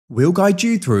We'll guide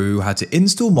you through how to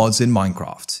install mods in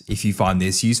Minecraft. If you find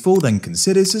this useful, then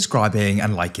consider subscribing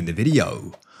and liking the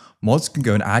video. Mods can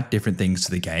go and add different things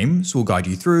to the game, so we'll guide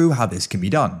you through how this can be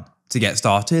done. To get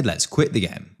started, let's quit the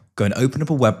game. Go and open up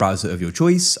a web browser of your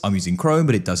choice. I'm using Chrome,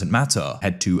 but it doesn't matter.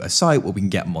 Head to a site where we can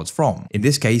get mods from. In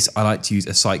this case, I like to use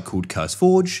a site called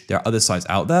CurseForge. There are other sites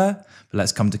out there, but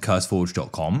let's come to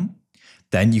curseforge.com.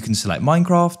 Then you can select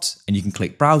Minecraft and you can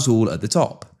click Browse All at the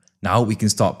top. Now we can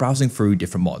start browsing through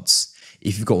different mods.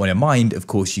 If you've got one in mind, of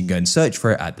course, you can go and search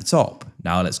for it at the top.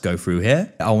 Now let's go through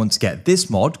here. I want to get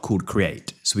this mod called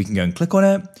Create. So we can go and click on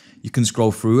it. You can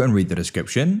scroll through and read the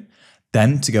description.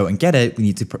 Then to go and get it, we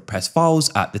need to press Files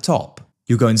at the top.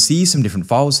 You'll go and see some different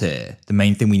files here. The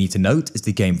main thing we need to note is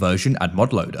the game version and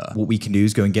mod loader. What we can do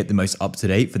is go and get the most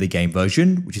up-to-date for the game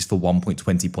version, which is for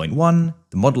 1.20.1.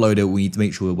 The mod loader, we need to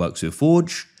make sure it works with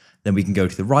Forge. Then we can go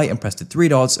to the right and press the three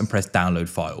dots and press download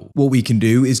file. What we can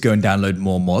do is go and download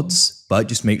more mods, but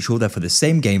just make sure they're for the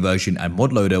same game version and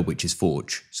mod loader, which is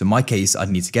Forge. So in my case, I'd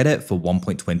need to get it for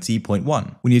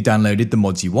 1.20.1. When you've downloaded the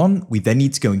mods you want, we then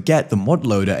need to go and get the mod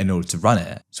loader in order to run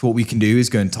it. So what we can do is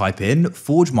go and type in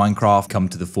Forge Minecraft, come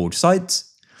to the Forge site.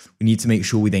 We need to make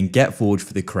sure we then get Forge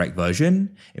for the correct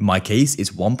version. In my case,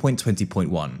 it's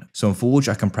 1.20.1. So on Forge,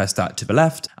 I can press that to the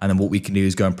left, and then what we can do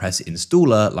is go and press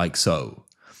Installer like so.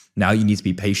 Now you need to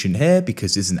be patient here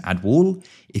because this is an ad wall.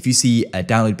 If you see a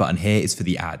download button here, it's for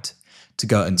the ad. To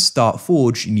go and start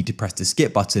Forge, you need to press the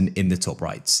skip button in the top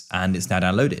right, and it's now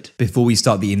downloaded. Before we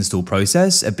start the install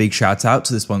process, a big shout out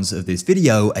to the sponsor of this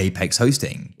video, Apex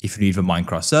Hosting. If you need a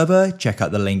Minecraft server, check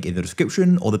out the link in the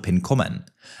description or the pinned comment.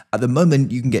 At the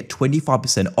moment, you can get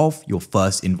 25% off your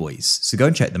first invoice, so go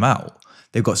and check them out.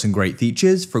 They've got some great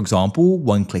features, for example,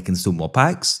 one-click install mod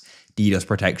packs, DDoS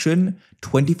protection,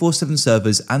 24/7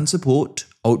 servers and support,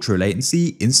 ultra latency,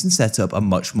 instant setup, and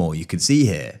much more you can see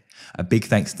here. A big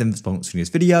thanks to them for sponsoring this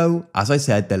video. As I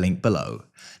said, they're linked below.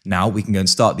 Now we can go and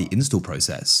start the install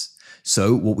process.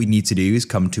 So what we need to do is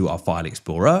come to our file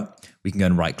explorer. We can go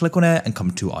and right click on it and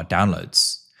come to our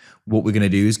downloads. What we're going to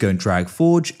do is go and drag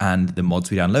Forge and the mods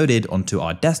we downloaded onto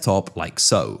our desktop like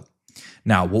so.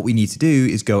 Now what we need to do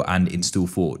is go and install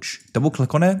Forge. Double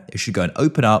click on it. It should go and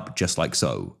open up just like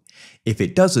so. If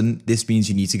it doesn't, this means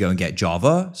you need to go and get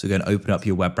Java. So go and open up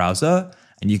your web browser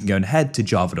and you can go and head to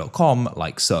java.com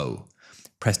like so.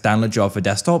 Press download Java for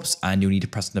desktops and you'll need to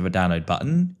press another download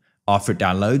button. After it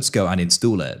downloads, go and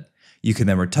install it. You can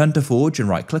then return to Forge and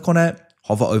right click on it,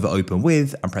 hover over open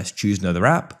with and press choose another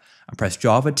app and press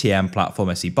Java TM platform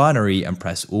SE binary and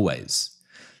press always.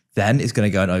 Then it's going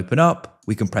to go and open up.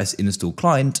 We can press install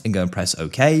client and go and press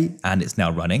OK and it's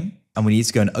now running. And we need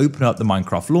to go and open up the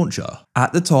Minecraft launcher.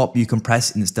 At the top, you can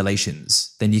press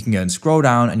installations. Then you can go and scroll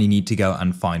down and you need to go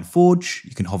and find Forge.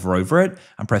 You can hover over it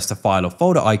and press the file or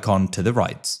folder icon to the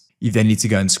right. You then need to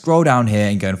go and scroll down here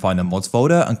and go and find the mods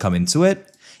folder and come into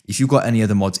it. If you've got any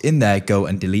other mods in there, go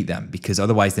and delete them because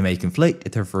otherwise they may conflict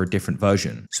if they're for a different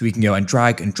version. So we can go and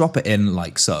drag and drop it in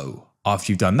like so.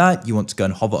 After you've done that, you want to go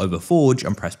and hover over Forge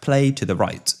and press play to the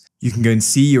right. You can go and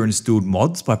see your installed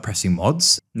mods by pressing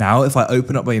mods. Now, if I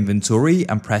open up my inventory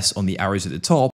and press on the arrows at the top,